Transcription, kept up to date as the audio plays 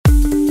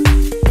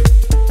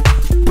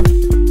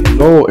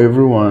Hello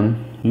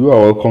everyone, you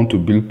are welcome to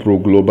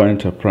BuildPro Global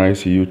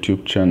Enterprise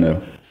YouTube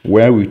channel,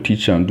 where we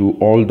teach and do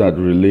all that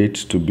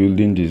relates to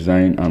building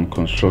design and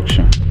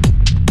construction.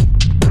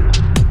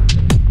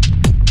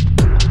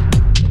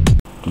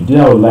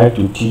 Today I would like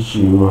to teach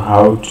you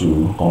how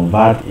to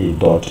convert a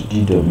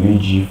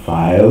 .dwg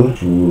file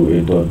to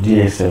a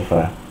 .dxf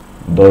file.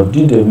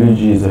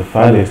 .dwg is a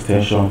file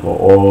extension for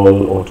all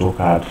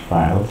AutoCAD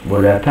files,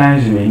 but there are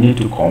times you may need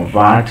to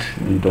convert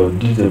the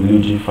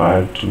 .dwg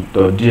file to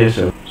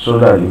 .dxf so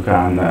that you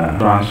can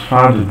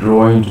transfer the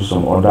drawing to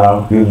some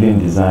other building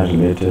design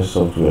related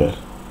software.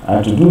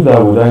 And to do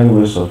that without any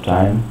waste of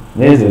time,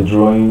 there is a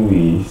drawing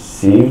we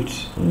saved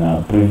in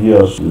our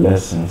previous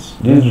lessons.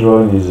 This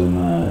drawing is in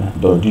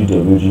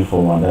 .dwg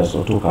format, that's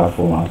AutoCAD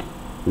format.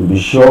 To be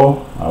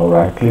sure, I'll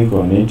right click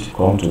on it,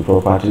 come to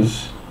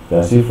properties. You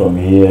can see from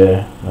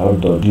here now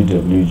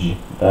 .dwg,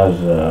 that's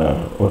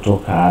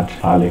AutoCAD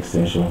file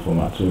extension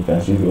format. So you can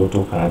see the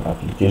AutoCAD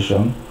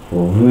application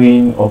for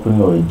viewing,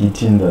 opening or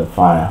editing the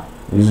file.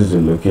 This is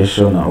the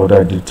location and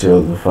other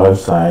details, the file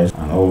size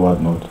and all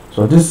whatnot.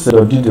 So this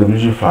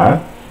 .dwg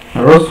file,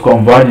 I just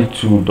convert it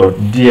to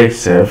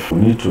 .dxf.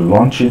 We need to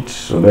launch it,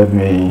 so let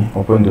me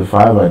open the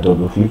file by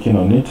double clicking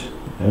on it.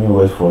 Let me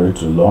wait for it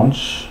to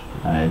launch,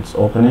 and it's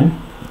opening.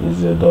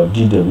 It's a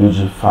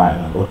 .dwg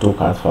file, an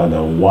AutoCAD file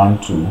that we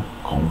want to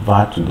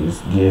convert to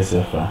this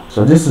DXF file.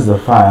 So this is the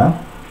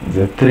file. It's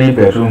a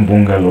 3-bedroom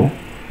bungalow.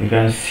 You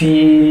can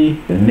see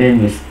the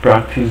name is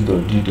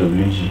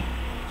practice.dwg.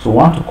 So we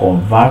want to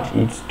convert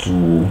it to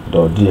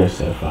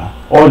 .dxf file.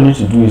 All you need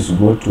to do is to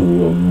go to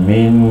your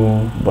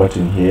menu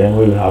button here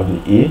where you have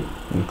the A.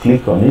 You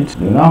click on it.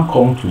 You now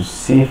come to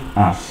save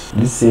as.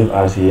 This save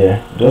as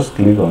here, just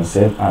click on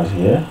save as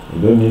here.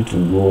 You don't need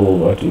to go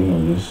over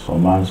to this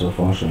commands or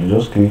function. You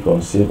just click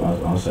on save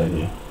as outside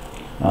here.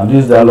 Now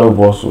this dialog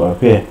box will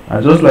appear.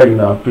 And just like in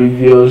our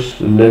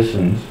previous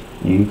lessons,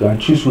 you can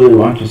choose where you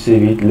want to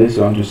save it. Let's say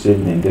you want to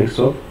save it in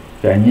desktop.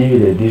 You can give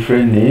it a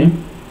different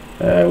name.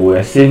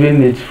 We're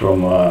saving it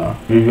from a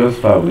previous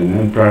file with the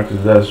name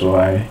practice. That's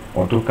why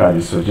AutoCAD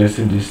is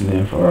suggesting this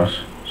name for us.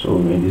 So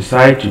we may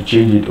decide to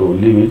change it or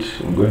leave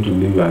it. I'm going to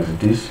leave it as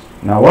it is.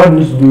 Now what you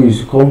need to do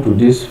is come to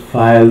this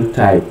file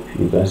type.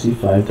 You can see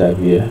file type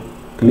here.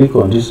 Click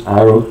on this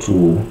arrow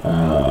to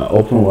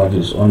open what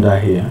is under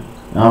here.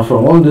 Now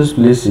from all these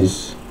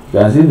places, you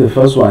can see the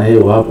first one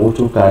here will have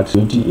AutoCAD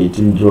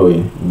 2018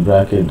 drawing in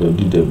bracket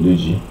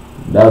 .dwg.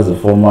 That's the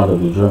format of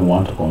the drawing we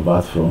want to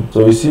convert from.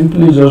 So we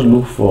simply just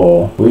look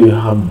for where you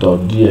have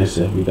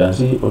 .dxf. You can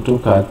see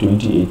AutoCAD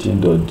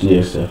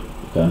 2018.dxf.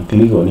 You can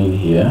click on it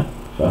here.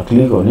 If I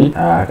click on it,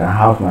 I can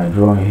have my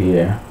drawing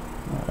here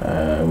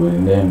with the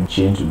name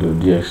changed to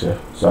 .dxf.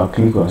 So I'll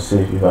click on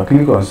save. If I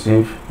click on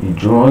save, the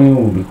drawing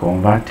will be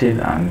converted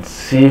and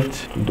saved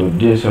to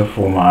 .dxf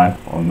format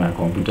on my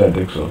computer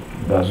desktop.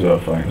 That's where I'll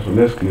find it. So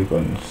let's click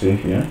on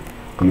save here.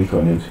 Click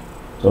on it.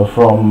 So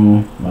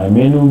from my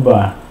menu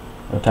bar,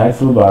 the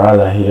title bar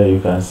rather here, you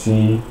can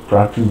see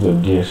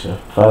practice.dxf.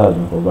 File has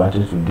been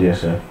converted to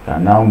DXF.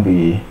 Can now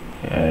be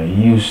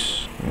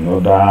used in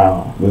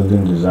other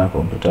building design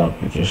computer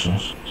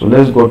applications. So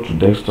let's go to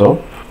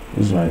desktop.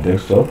 This is my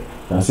desktop.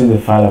 You can see the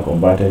file I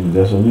converted to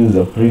desktop. This is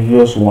the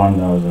previous one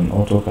that was in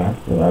AutoCAD.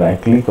 So I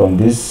click on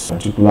this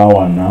particular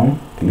one now,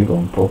 click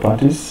on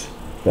properties.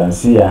 You can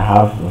see I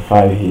have the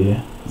file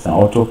here. It's an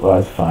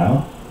AutoCAD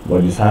file,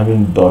 but it's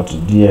having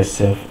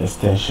 .dxf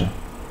extension.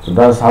 So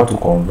that's how to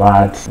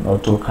convert an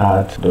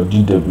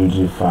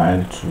AutoCAD.dwg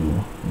file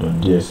to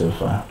 .dxf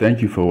file.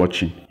 Thank you for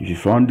watching. If you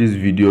found this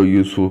video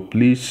useful,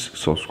 please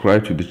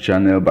subscribe to the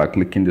channel by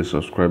clicking the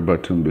subscribe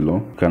button below.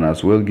 You can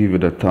as well give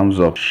it a thumbs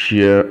up,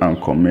 share and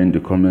comment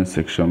in the comment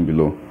section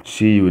below.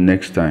 See you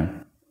next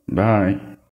time. Bye.